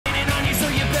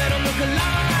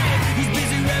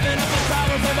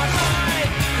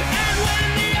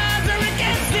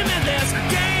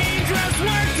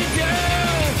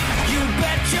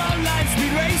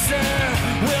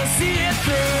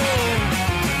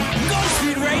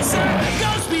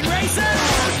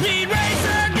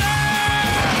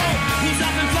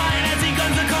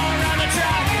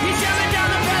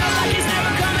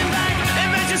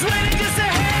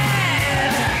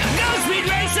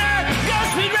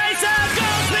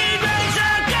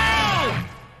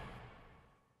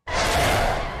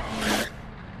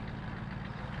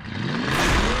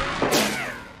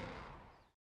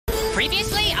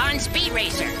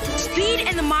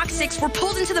6 were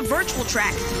pulled into the virtual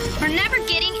track. We're never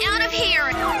getting out of here.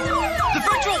 The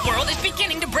virtual world is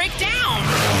beginning to break down.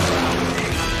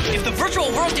 If the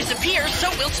virtual world disappears,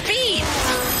 so will Speed.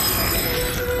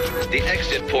 The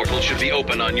exit portal should be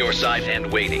open on your side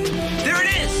and waiting. There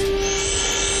it is.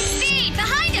 Speed,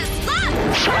 behind us, look!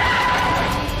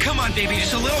 Come on, baby,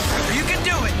 just a little further. You can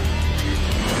do it.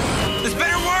 This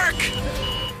better work.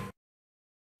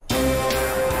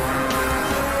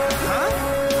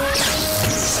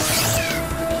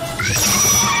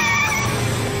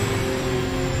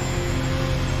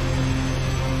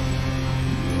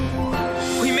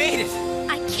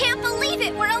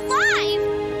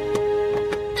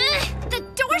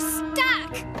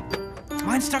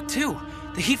 Mine's stuck too.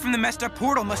 The heat from the messed up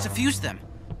portal must have fused them.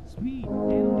 Speed,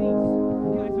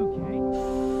 you guys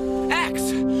okay?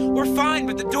 X! We're fine,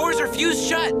 but the doors are fused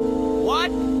shut. What?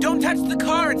 Don't touch the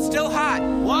car, it's still hot.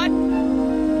 What?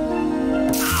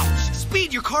 Ouch!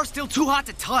 Speed, your car's still too hot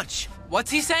to touch. What's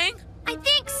he saying? I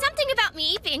think something about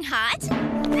me being hot.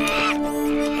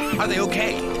 Are they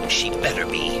okay? She better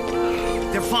be.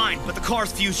 They're fine, but the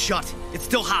car's fused shut. It's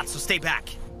still hot, so stay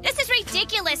back. This is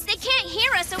ridiculous. They can't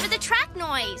hear us over the track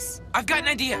noise. I've got an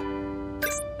idea.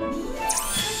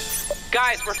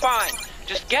 Guys, we're fine.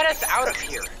 Just get us out of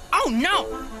here. Oh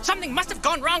no! Something must have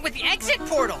gone wrong with the exit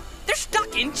portal. They're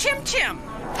stuck in Chim Chim.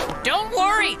 Don't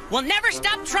worry, we'll never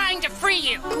stop trying to free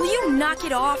you. Will you knock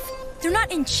it off? They're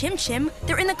not in Chim Chim.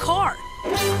 They're in the car.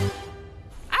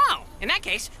 Oh, in that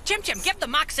case, Chim Chim, give the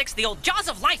Mach 6 the old Jaws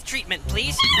of Life treatment,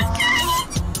 please.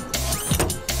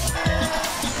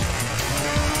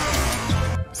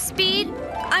 Speed,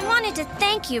 I wanted to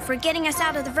thank you for getting us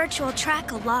out of the virtual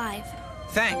track alive.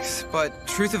 Thanks, but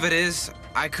truth of it is,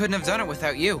 I couldn't have done it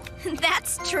without you.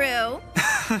 That's true.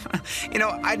 You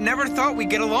know, I'd never thought we'd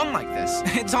get along like this.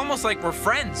 It's almost like we're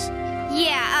friends.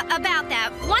 Yeah, about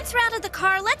that. Once we're out of the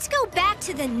car, let's go back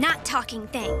to the not talking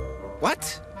thing.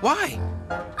 What? Why?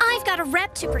 I've got a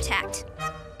rep to protect.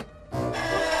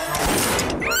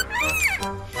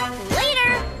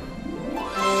 Later!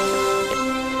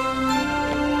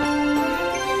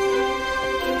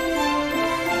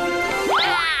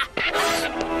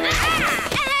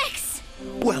 X!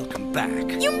 Welcome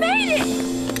back. You made it!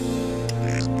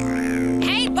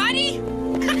 Hey, buddy!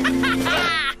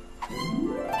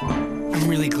 I'm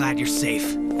really glad you're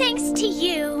safe. Thanks to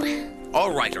you.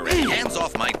 All right, already. Hands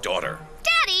off my daughter.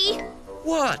 Daddy!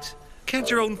 What? Can't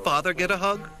your own father get a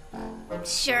hug?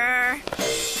 Sure.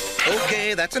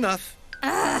 Okay, that's enough.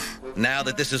 Now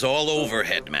that this is all over,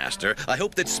 Headmaster, I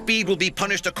hope that Speed will be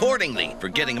punished accordingly for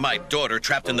getting my daughter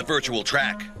trapped in the virtual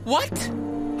track. What?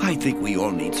 I think we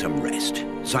all need some rest.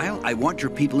 Zyle, I want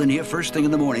your people in here first thing in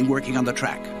the morning working on the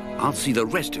track. I'll see the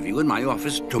rest of you in my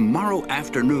office tomorrow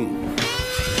afternoon.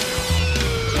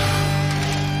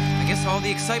 I guess all the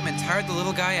excitement tired the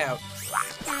little guy out.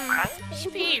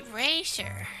 Speed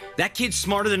Racer. That kid's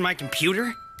smarter than my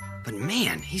computer? But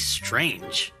man, he's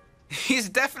strange. He's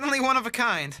definitely one of a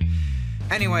kind.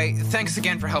 Anyway, thanks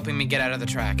again for helping me get out of the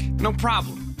track. No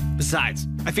problem. Besides,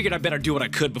 I figured I'd better do what I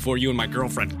could before you and my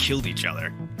girlfriend killed each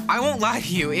other. I won't lie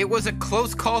to you, it was a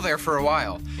close call there for a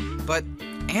while. But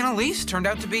Annalise turned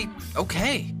out to be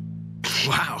okay.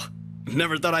 Wow.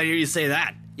 Never thought I'd hear you say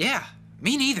that. Yeah,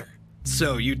 me neither.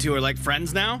 So you two are like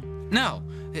friends now? No.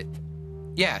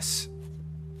 Yes.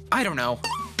 I don't know.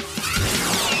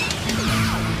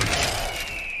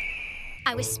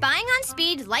 I was spying on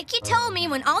Speed like you told me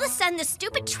when all of a sudden the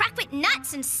stupid track went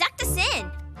nuts and sucked us in.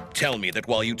 Tell me that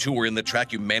while you two were in the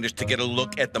track, you managed to get a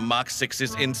look at the Mach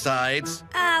 6's insides?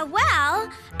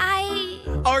 Well,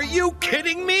 Are you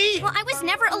kidding me? Well, I was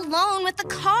never alone with the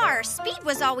car. Speed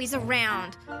was always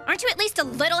around. Aren't you at least a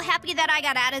little happy that I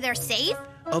got out of there safe?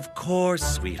 Of course,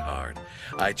 sweetheart.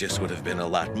 I just would have been a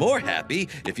lot more happy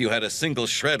if you had a single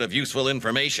shred of useful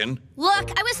information.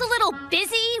 Look, I was a little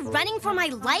busy running for my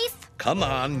life. Come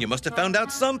on, you must have found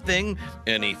out something.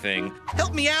 Anything.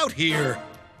 Help me out here.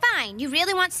 Fine, you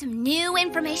really want some new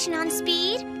information on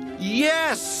Speed?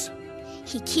 Yes!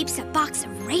 He keeps a box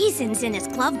of raisins in his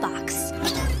glove box.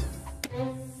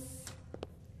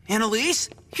 Annalise,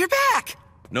 you're back!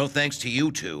 No thanks to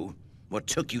you two. What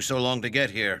took you so long to get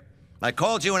here? I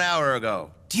called you an hour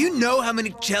ago. Do you know how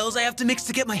many gels I have to mix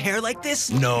to get my hair like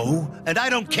this? No, and I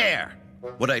don't care.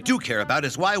 What I do care about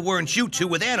is why weren't you two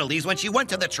with Annalise when she went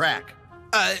to the track?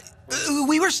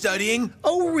 We were studying.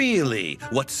 Oh, really?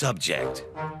 What subject?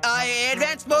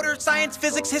 Advanced motor science,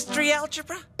 physics, history,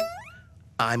 algebra.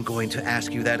 I'm going to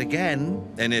ask you that again,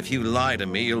 and if you lie to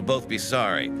me, you'll both be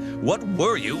sorry. What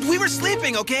were you? We were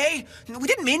sleeping, okay? We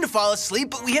didn't mean to fall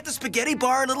asleep, but we hit the spaghetti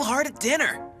bar a little hard at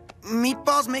dinner.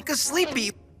 Meatballs make us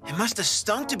sleepy. It must have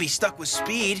stunk to be stuck with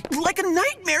Speed. Like a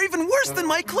nightmare, even worse than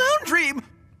my clown dream.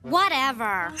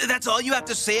 Whatever. That's all you have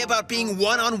to say about being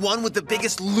one-on-one with the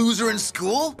biggest loser in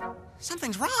school?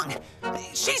 Something's wrong.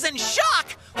 She's in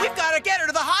shock! We've got to get her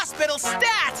to the hospital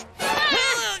stat!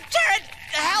 Jared,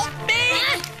 help me!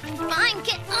 Fine,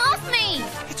 get off me!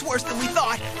 It's worse than we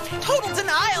thought. Total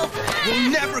denial!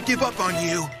 We'll never give up on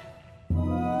you.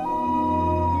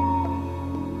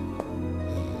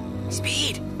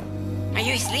 Speed, are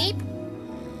you asleep?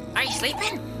 Are you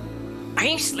sleeping? Are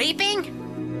you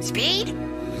sleeping? Speed,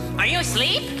 are you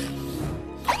asleep?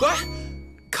 What?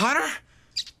 Connor?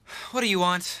 What do you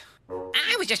want?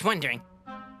 I was just wondering,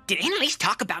 did Annalise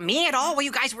talk about me at all while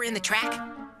you guys were in the track?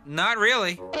 Not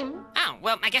really. Oh,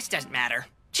 well, I guess it doesn't matter.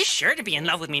 She's sure to be in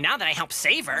love with me now that I helped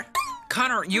save her.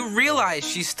 Connor, you realize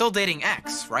she's still dating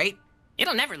X, right?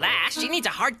 It'll never last. She needs a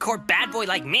hardcore bad boy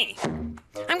like me.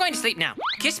 I'm going to sleep now.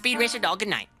 Kiss Speed Racer Doll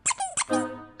goodnight.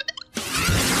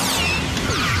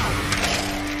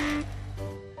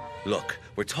 Look,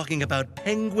 we're talking about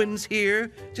penguins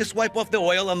here. Just wipe off the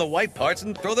oil on the white parts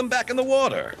and throw them back in the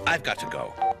water. I've got to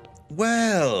go.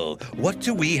 Well, what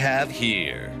do we have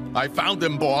here? I found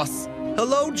him, boss.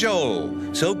 Hello,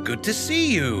 Joel. So good to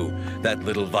see you. That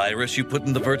little virus you put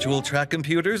in the virtual track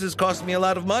computers has cost me a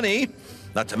lot of money.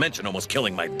 Not to mention almost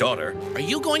killing my daughter. Are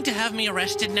you going to have me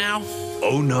arrested now?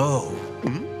 Oh, no.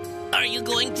 Are you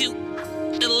going to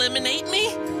eliminate me?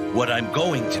 What I'm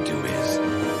going to do is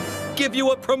give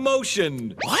you a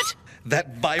promotion. What?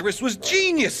 That virus was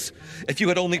genius. If you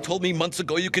had only told me months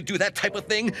ago you could do that type of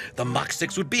thing, the Mach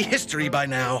 6 would be history by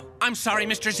now. I'm sorry,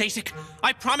 Mr. Zasek.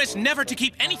 I promise never to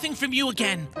keep anything from you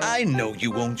again. I know you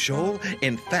won't, Joel.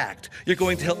 In fact, you're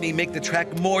going to help me make the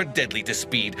track more deadly to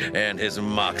Speed and his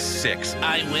Mach 6.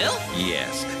 I will?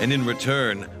 Yes, and in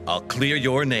return, I'll clear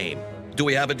your name. Do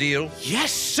we have a deal?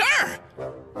 Yes, sir!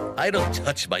 I don't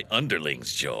touch my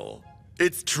underlings, Joel.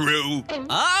 It's true.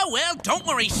 Ah, well, don't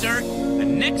worry, sir. The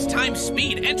next time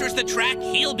Speed enters the track,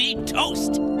 he'll be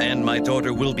toast. And my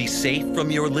daughter will be safe from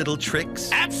your little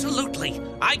tricks? Absolutely.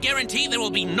 I guarantee there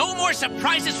will be no more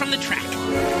surprises from the track.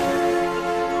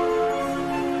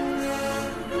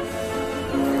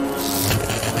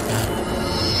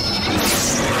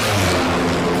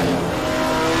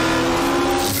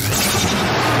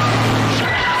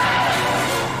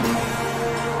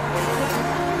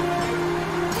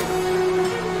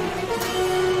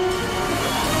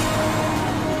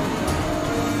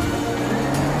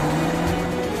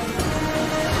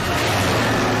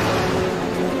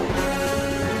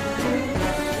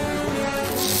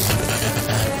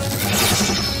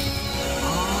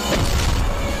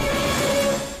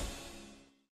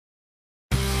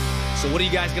 So what are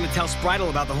you guys gonna tell Spritle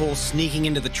about the whole sneaking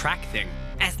into the track thing?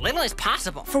 As little as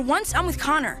possible. For once, I'm with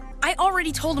Connor. I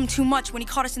already told him too much when he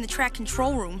caught us in the track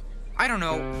control room. I don't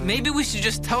know. Maybe we should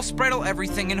just tell Spritle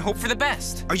everything and hope for the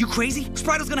best. Are you crazy?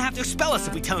 Spritle's gonna have to expel us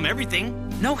if we tell him everything.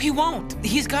 No, he won't.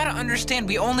 He's gotta understand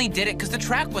we only did it because the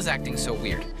track was acting so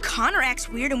weird. Connor acts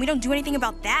weird and we don't do anything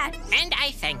about that. And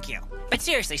I thank you. But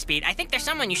seriously, Speed, I think there's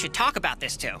someone you should talk about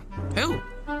this to. Who?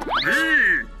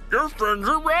 Hey, your friends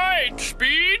are right,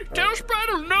 Speed. Tell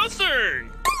Spritle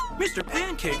nothing. Mr.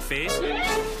 Pancake Face,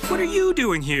 what are you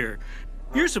doing here?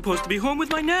 You're supposed to be home with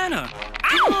my Nana.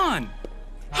 Come on.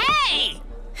 Hey!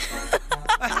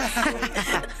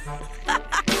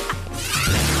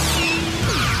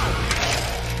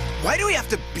 Why do we have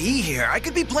to be here? I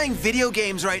could be playing video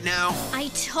games right now. I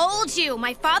told you,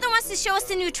 my father wants to show us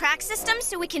the new track system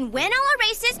so we can win all our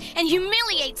races and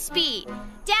humiliate Speed.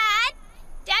 Dad?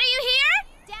 Dad, are you here?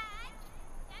 Dad?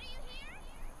 Dad, are you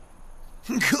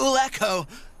here? Cool Echo.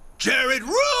 Jared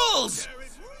rules!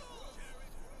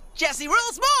 Jesse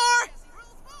rules more!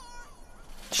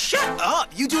 Shut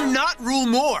up! You do not rule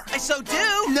more. I so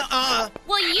do. Nuh-uh.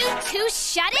 Will you two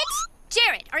shut it?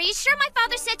 Jared, are you sure my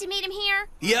father said to meet him here?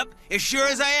 Yep, as sure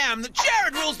as I am that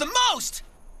Jared rules the most!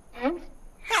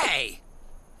 Hey!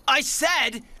 I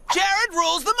said Jared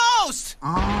rules the most!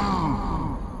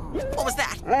 What was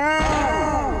that?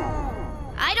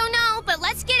 I don't know, but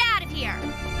let's get out of here.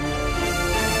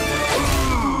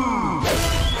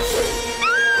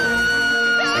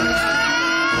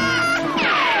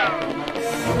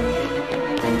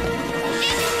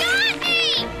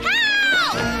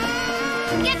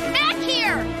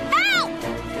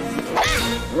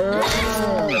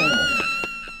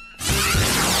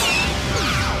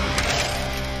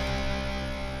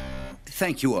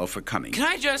 Thank you all for coming. Can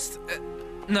I just...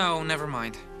 no, never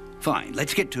mind. Fine,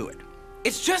 let's get to it.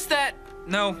 It's just that...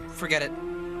 No, forget it.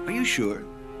 Are you sure?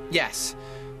 Yes.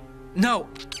 No.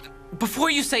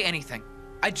 Before you say anything,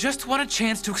 I just want a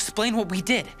chance to explain what we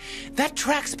did. That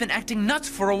track's been acting nuts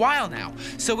for a while now,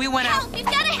 so we went out... Help! You've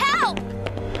gotta help!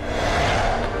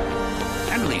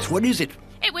 Annalise, what is it?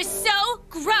 It was so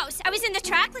gross. I was in the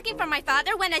track looking for my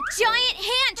father when a giant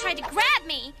hand tried to grab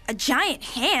me. A giant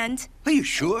hand? Are you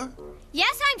sure?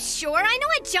 Yes, I'm sure. I know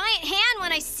a giant hand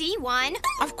when I see one.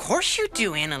 Of course you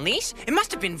do, Annalise. It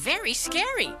must have been very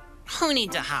scary. Who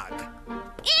needs a hug?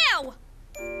 Ew!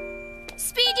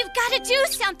 Speed, you've got to do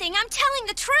something. I'm telling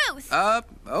the truth.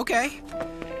 Okay.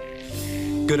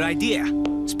 Good idea.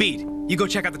 Speed, you go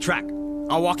check out the track.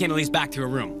 I'll walk Annalise back to her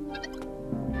room.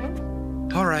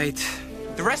 All right.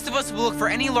 The rest of us will look for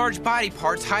any large body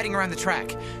parts hiding around the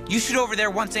track. You shoot over there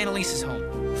once Annalise is home.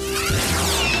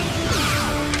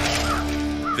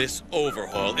 This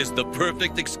overhaul is the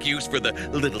perfect excuse for the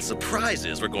little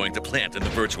surprises we're going to plant in the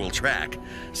virtual track.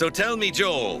 So tell me,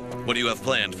 Joel, what do you have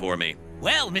planned for me?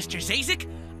 Well, Mr. Zazik,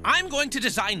 I'm going to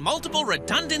design multiple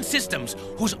redundant systems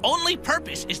whose only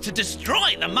purpose is to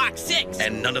destroy the Mach 6.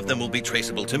 And none of them will be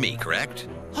traceable to me, correct?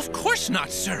 Of course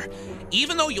not, sir.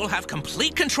 Even though you'll have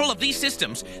complete control of these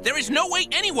systems, there is no way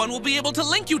anyone will be able to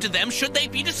link you to them should they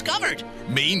be discovered.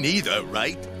 Me neither,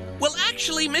 right? Well,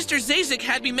 actually, Mr. Zazik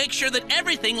had me make sure that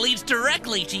everything leads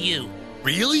directly to you.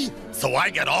 Really? So I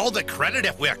get all the credit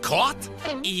if we're caught?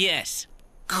 Yes.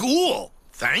 Cool.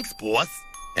 Thanks, boss.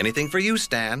 Anything for you,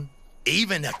 Stan?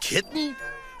 Even a kitten?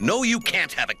 No, you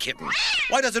can't have a kitten.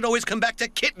 Why does it always come back to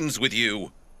kittens with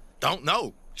you? Don't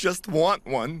know. Just want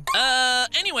one.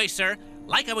 Anyway, sir,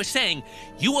 like I was saying,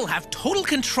 you will have total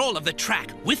control of the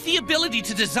track with the ability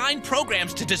to design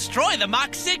programs to destroy the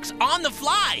Mach 6 on the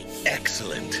fly.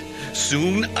 Excellent.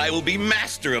 Soon I will be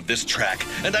master of this track,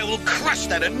 and I will crush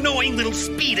that annoying little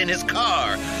Speed in his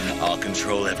car. I'll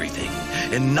control everything,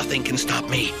 and nothing can stop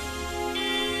me.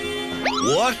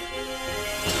 What?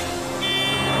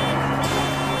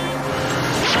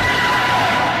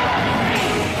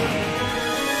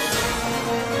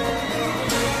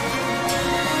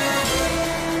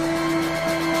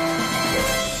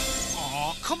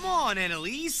 Come on,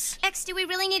 Annalise. X, do we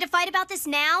really need to fight about this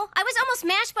now? I was almost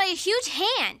mashed by a huge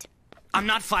hand. I'm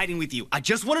not fighting with you. I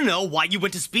just want to know why you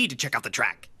went to Speed to check out the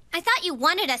track. I thought you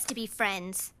wanted us to be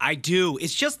friends. I do.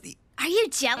 It's just... Are you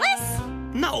jealous?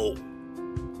 No.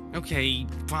 Okay,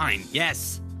 fine.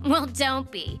 Yes. Well, don't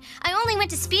be. I only went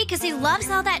to Speed because he loves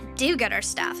all that do-gooder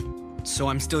stuff. So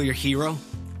I'm still your hero?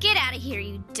 Get out of here,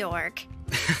 you dork.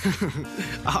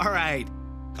 All right.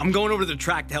 I'm going over to the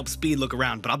track to help Speed look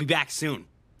around, but I'll be back soon.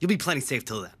 You'll be plenty safe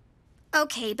till then.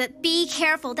 Okay, but be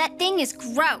careful. That thing is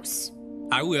gross.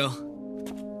 I will.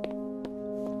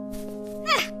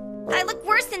 I look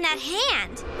worse than that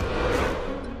hand.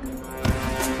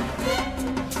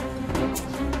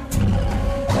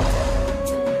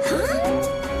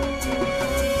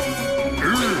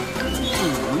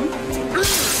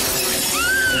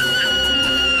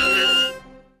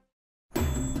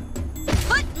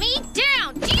 Put me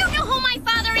down! Do you know who my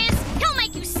father is? He'll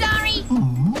make you sorry.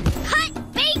 Put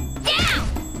me down!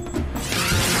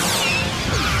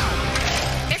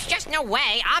 There's just no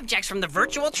way objects from the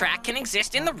virtual track can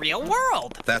exist in the real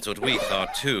world. That's what we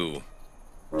thought, too.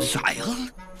 Zyle?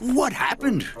 What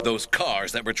happened? Those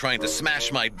cars that were trying to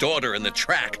smash my daughter in the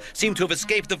track seem to have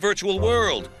escaped the virtual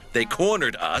world. They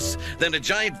cornered us, then a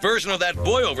giant version of that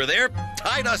boy over there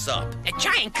tied us up. A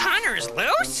giant Connor is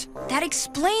loose? That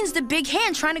explains the big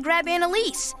hand trying to grab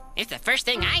Annalise. It's the first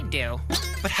thing I'd do.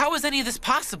 But how is any of this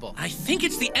possible? I think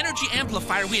it's the energy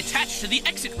amplifier we attached to the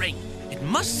exit ring. It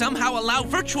must somehow allow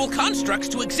virtual constructs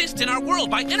to exist in our world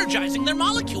by energizing their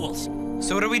molecules.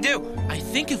 So what do we do? I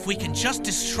think if we can just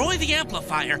destroy the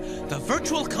amplifier, the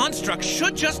virtual construct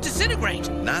should just disintegrate.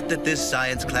 Not that this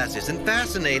science class isn't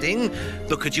fascinating.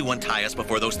 Though could you untie us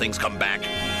before those things come back?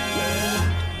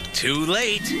 Too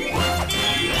late.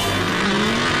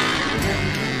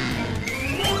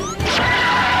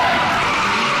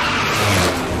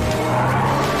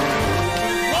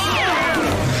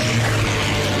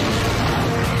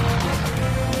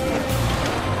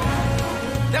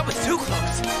 That was too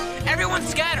close. Everyone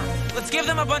scatter. Let's give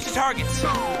them a bunch of targets.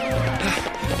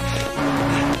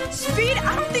 Speed,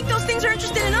 I don't think those things are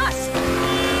interested in us.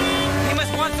 He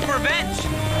must want some revenge.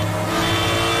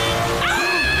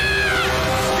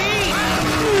 Speed!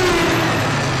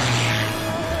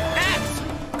 X,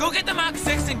 go get the Mach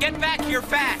 6 and get back here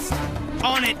fast.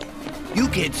 On it. You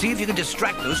kids, see if you can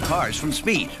distract those cars from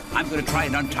Speed. I'm going to try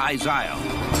and untie Zyle.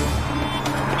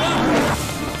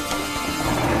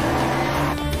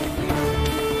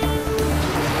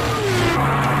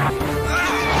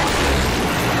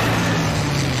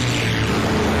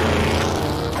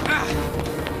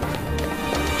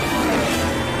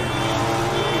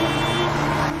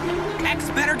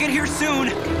 soon.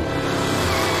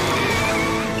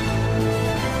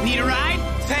 Need a ride?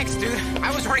 Thanks, dude.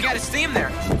 I was worried I gotta see him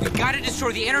there. You gotta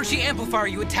destroy the energy amplifier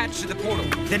you attached to the portal.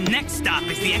 The next stop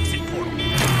is the exit portal.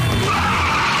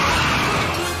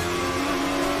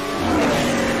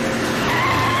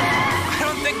 I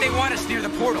don't think they want us near the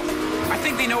portal. I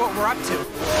think they know what we're up to.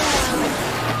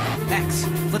 X,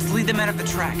 let's lead them out of the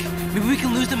track. Maybe we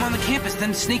can lose them on the campus,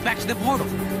 then sneak back to the portal.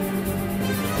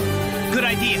 Good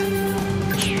idea.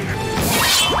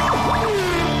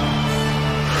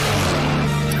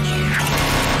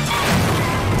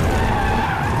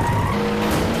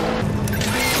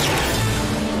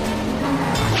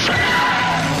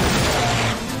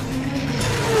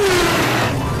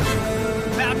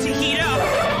 About to heat up.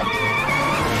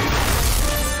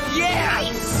 Yeah!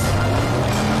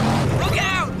 Look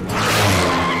out!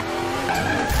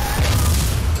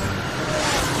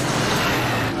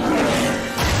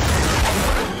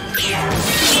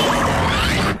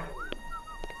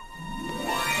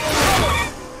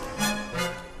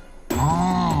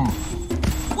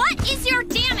 What is your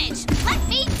damage? Let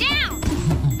me down!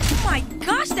 Oh my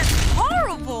gosh, that's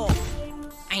horrible!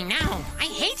 I know. I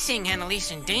hate seeing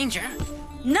Annalise in danger.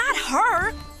 Not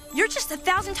her! You're just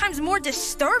 1,000 times more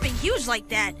disturbing huge like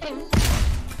that.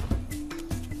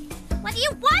 What do you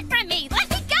want from me? Let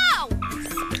me go!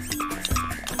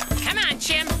 Come on,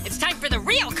 Chim. It's time for the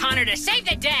real Connor to save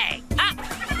the day. Up!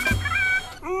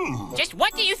 Just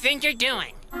what do you think you're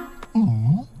doing?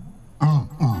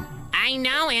 I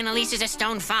know Annalise is a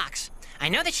stone fox. I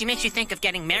know that she makes you think of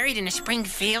getting married in a spring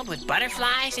field with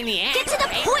butterflies in the air. Get to the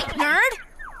point, nerd!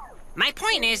 My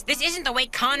point is, this isn't the way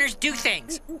Connors do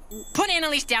things. Put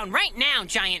Annalise down right now,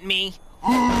 giant me.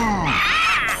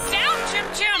 Ah! Down, Chim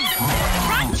Chim!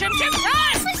 Run, Chim Chim,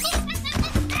 run!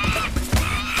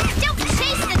 Don't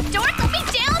chase the dork! Let me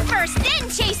down first, then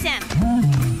chase him!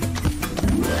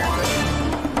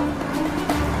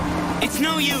 It's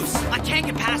no use. I can't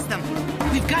get past them.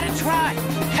 We've gotta try.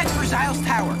 Head for Zyle's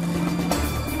tower.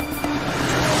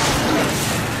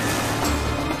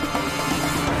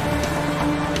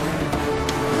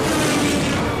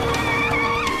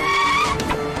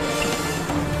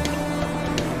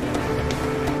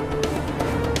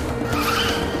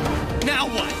 Now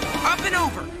what? Up and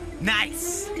over.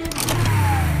 Nice.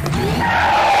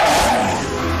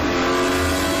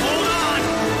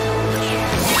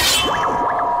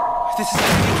 This is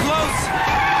gonna be close!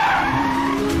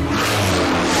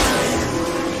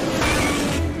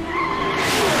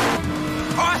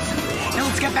 Awesome! Now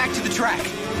let's get back to the track.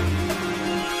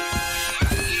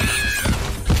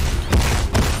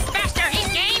 Faster, he's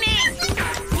gaining!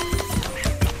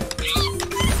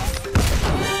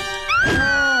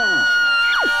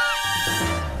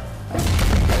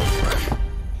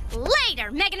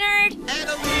 Later, Mega Nerd!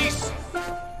 Annalise!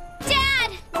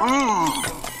 Dad!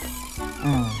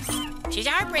 She's a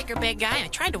heartbreaker, big guy. I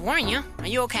tried to warn you. Are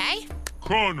you okay?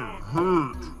 Connor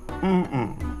hurt.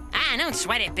 Ah, don't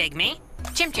sweat it, Big Me.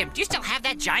 Chim Chim, do you still have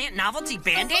that giant novelty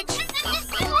bandage?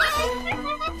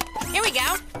 Here we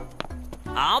go.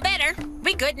 All better.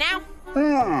 We good now?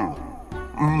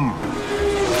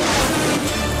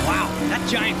 Wow, that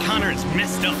giant Connor is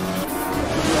messed up.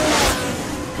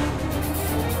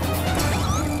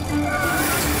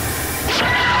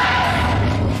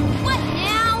 What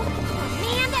now?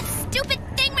 Man, that stupid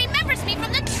thing remembers me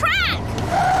from the track!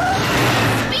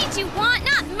 Speed you want,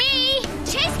 not me!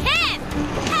 Chase him!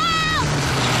 Help!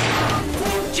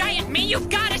 Giant Me, you've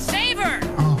got to save her!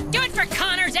 Do it for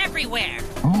Connors everywhere!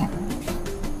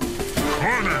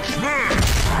 Connor, smash!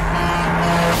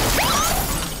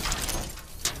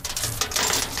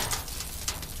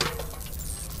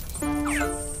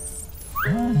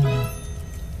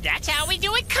 That's how we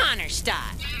do it Connor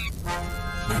style. We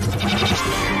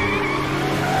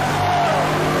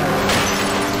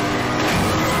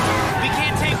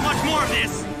can't take much more of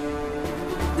this.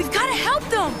 We've got to help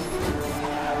them!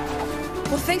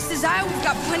 Well, thanks to Zyle, we've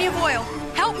got plenty of oil.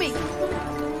 Help me!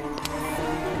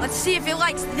 Let's see if it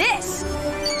likes this.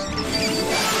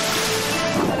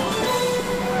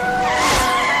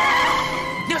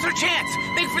 Now's our chance!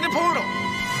 Make for the portal!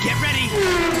 Get ready.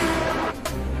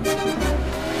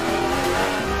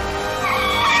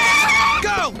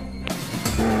 Go!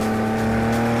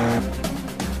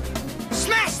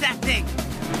 Smash that thing!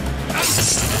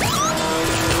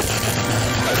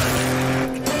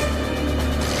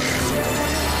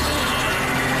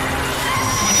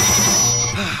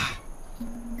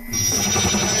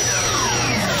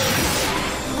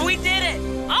 We did it!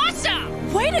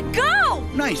 Awesome! Way to go!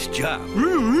 Nice job.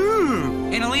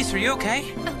 Annalise, are you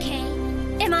okay? Okay.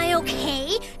 Am I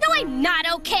okay? No, I'm not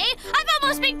okay! I've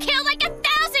almost been killed like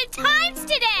 1,000 good times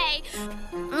today.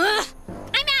 Ugh,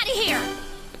 I'm out of here.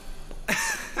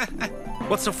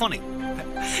 What's so funny?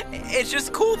 It's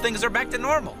just cool things are back to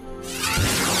normal.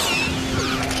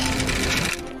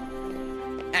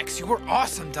 X, you were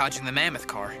awesome dodging the mammoth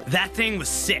car. That thing was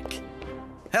sick.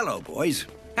 Hello, boys.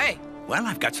 Hey. Well,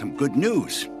 I've got some good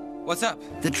news. What's up?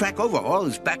 The track overhaul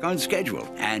is back on schedule.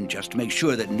 And just to make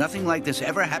sure that nothing like this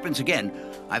ever happens again,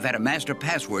 I've had a master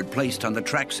password placed on the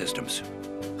track systems.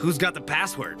 Who's got the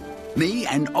password? Me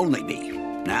and only me.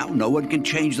 Now, no one can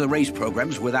change the race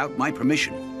programs without my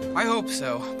permission. I hope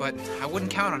so, but I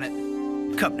wouldn't count on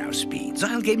it. Come now, Speed.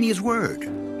 Zyle gave me his word.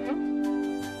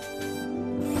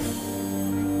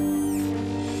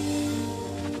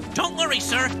 Don't worry,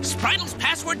 sir. Spritl's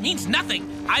password means nothing.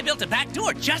 I built a back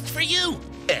door just for you.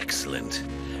 Excellent.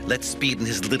 Let Speed and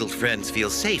his little friends feel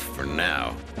safe for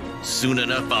now. Soon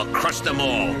enough, I'll crush them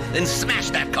all and smash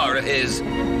that car of his.